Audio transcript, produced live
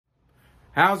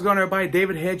How's it going, everybody?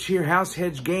 David Hedge here, House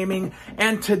Hedge Gaming,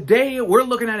 and today we're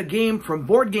looking at a game from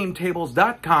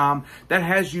BoardGameTables.com that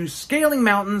has you scaling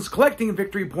mountains, collecting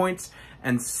victory points,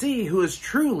 and see who is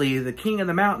truly the king of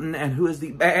the mountain and who is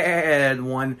the bad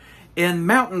one in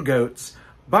Mountain Goats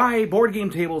by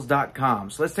BoardGameTables.com.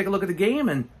 So let's take a look at the game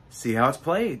and see how it's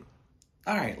played.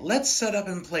 All right, let's set up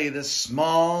and play this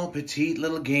small, petite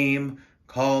little game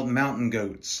called Mountain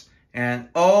Goats. And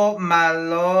oh my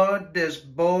lord, this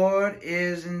board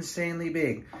is insanely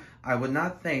big. I would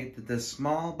not think that this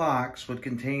small box would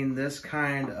contain this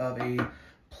kind of a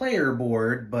player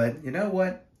board, but you know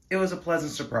what? It was a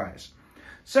pleasant surprise.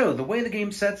 So the way the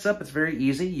game sets up, it's very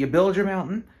easy. You build your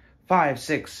mountain, 5,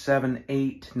 6, 7,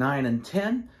 8, 9, and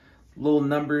 10. Little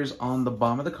numbers on the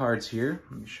bottom of the cards here.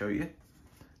 Let me show you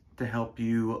to help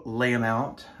you lay them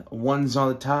out. 1's on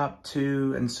the top,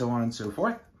 2, and so on and so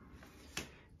forth.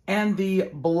 And the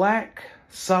black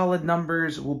solid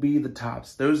numbers will be the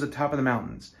tops. Those are the top of the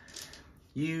mountains.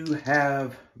 You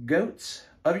have goats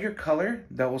of your color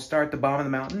that will start at the bottom of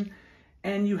the mountain.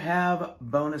 And you have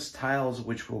bonus tiles,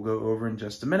 which we'll go over in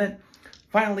just a minute.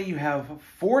 Finally, you have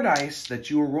 4 dice that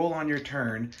you will roll on your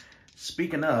turn.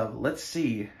 Speaking of, let's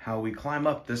see how we climb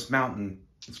up this mountain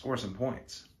and score some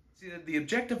points. See, the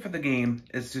objective for the game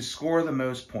is to score the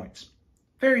most points.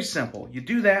 Very simple. You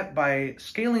do that by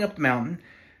scaling up the mountain,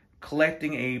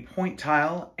 collecting a point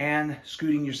tile, and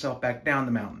scooting yourself back down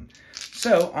the mountain.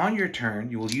 So on your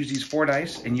turn, you will use these 4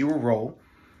 dice and you will roll,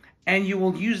 and you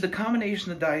will use the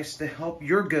combination of dice to help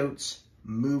your goats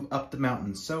move up the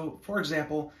mountain. So for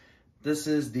example, this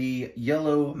is the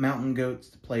yellow mountain goats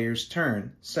player's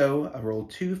turn. So I rolled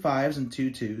 2 5s and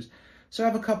 2 2s. So I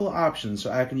have a couple of options.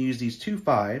 So I can use these 2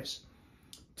 5s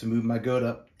to move my goat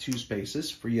up 2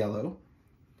 spaces for yellow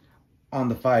on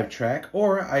the 5 track,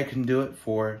 or I can do it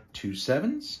for 2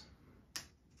 7s,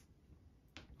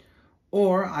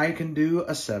 or I can do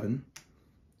a 7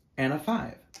 and a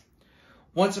 5.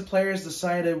 Once a player has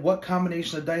decided what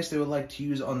combination of dice they would like to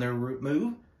use on their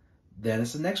move, then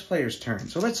it's the next player's turn.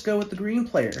 So let's go with the green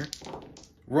player.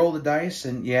 Roll the dice,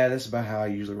 and yeah, this is about how I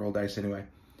usually roll dice anyway.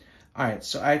 All right,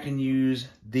 so I can use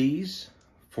these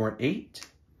for an 8,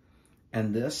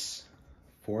 and this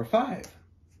for a 5.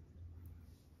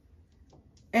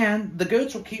 And the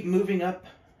goats will keep moving up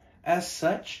as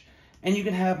such, and you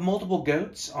can have multiple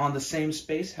goats on the same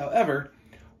space. However,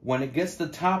 when it gets to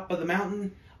the top of the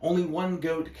mountain, only 1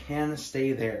 goat can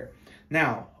stay there.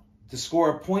 Now, to score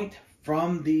a point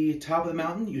from the top of the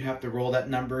mountain, you have to roll that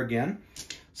number again.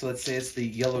 So let's say it's the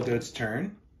yellow goat's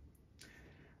turn.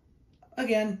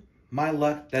 Again, my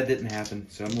luck, that didn't happen,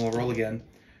 so I'm going to roll again.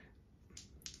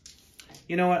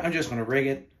 You know what? I'm just going to rig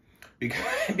it,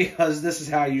 because this is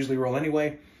how I usually roll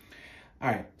anyway. All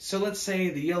right, so let's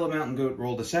say the yellow mountain goat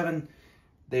rolled a 7.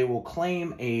 They will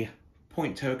claim a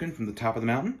point token from the top of the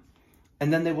mountain,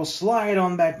 and then they will slide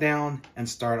on back down and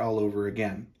start all over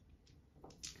again.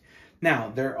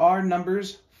 Now, there are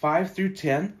numbers 5 through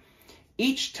 10.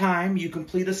 Each time you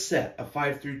complete a set of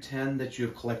 5 through 10 that you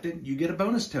have collected, you get a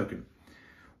bonus token.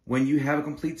 When you have a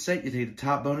complete set, you take the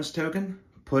top bonus token,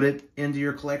 put it into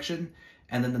your collection,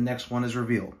 and then the next one is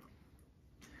revealed.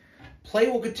 Play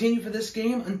will continue for this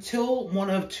game until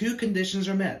one of 2 conditions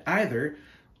are met. Either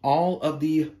all of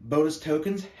the bonus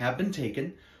tokens have been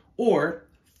taken, or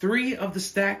 3 of the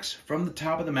stacks from the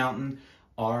top of the mountain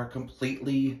are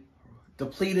completely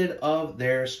depleted of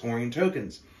their scoring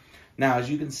tokens. Now, as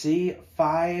you can see,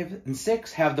 5 and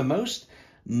 6 have the most.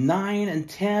 9 and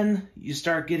 10, you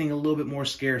start getting a little bit more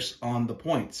scarce on the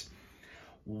points.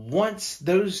 Once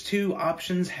those 2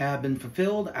 options have been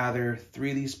fulfilled, either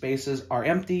 3 of these spaces are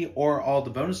empty or all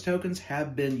the bonus tokens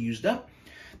have been used up,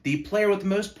 the player with the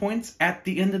most points at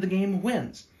the end of the game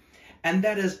wins. And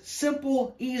that is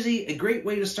simple, easy, a great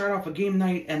way to start off a game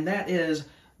night, and that is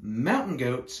Mountain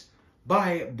Goats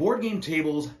by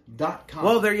BoardGameTables.com.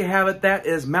 Well, there you have it. That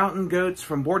is Mountain Goats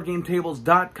from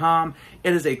BoardGameTables.com.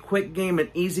 It is a quick game, an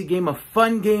easy game, a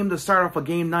fun game to start off a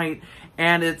game night.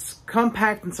 And it's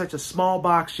compact in such a small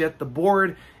box, yet the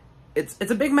board, it's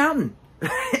a big mountain.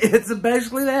 It's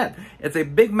basically that. It's a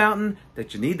big mountain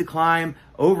that you need to climb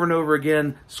over and over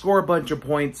again, score a bunch of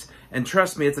points. And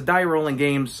trust me, it's a die rolling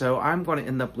game, so I'm going to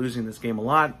end up losing this game a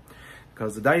lot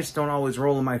because the dice don't always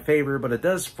roll in my favor, but it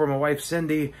does for my wife,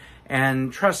 Cindy.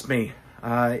 And trust me,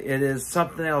 it is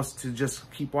something else to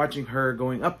just keep watching her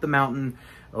going up the mountain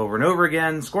over and over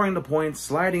again, scoring the points,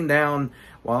 sliding down,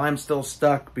 while I'm still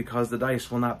stuck because the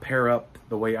dice will not pair up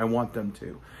the way I want them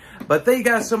to. But thank you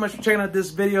guys so much for checking out this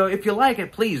video. If you like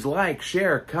it, please like,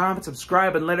 share, comment,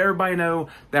 subscribe, and let everybody know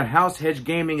that House Hedge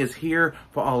Gaming is here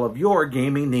for all of your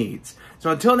gaming needs.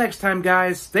 So until next time,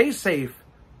 guys, stay safe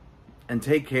and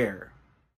take care.